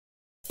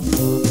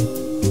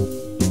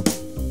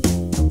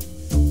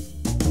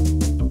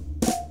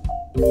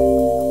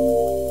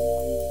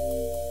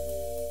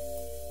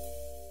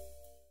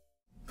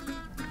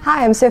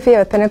Hi, I'm Sophia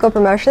with Pinnacle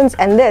Promotions,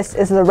 and this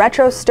is the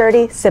Retro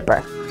Sturdy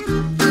Sipper.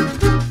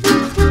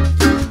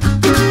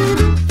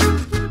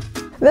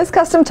 This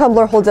custom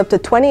tumbler holds up to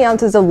 20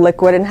 ounces of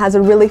liquid and has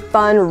a really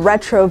fun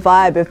retro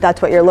vibe if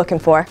that's what you're looking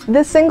for.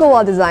 This single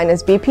wall design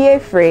is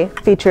BPA-free,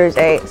 features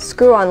a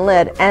screw-on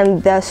lid,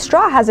 and the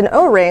straw has an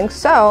O-ring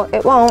so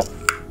it won't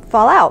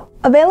fall out.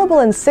 Available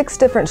in 6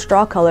 different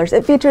straw colors,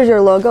 it features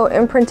your logo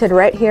imprinted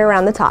right here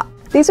around the top.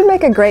 These would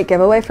make a great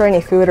giveaway for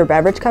any food or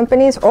beverage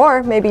companies,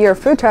 or maybe your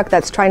food truck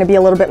that's trying to be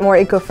a little bit more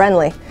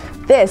eco-friendly.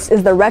 This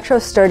is the Retro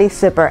Sturdy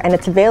Sipper, and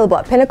it's available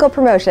at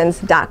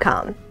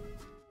pinnaclepromotions.com.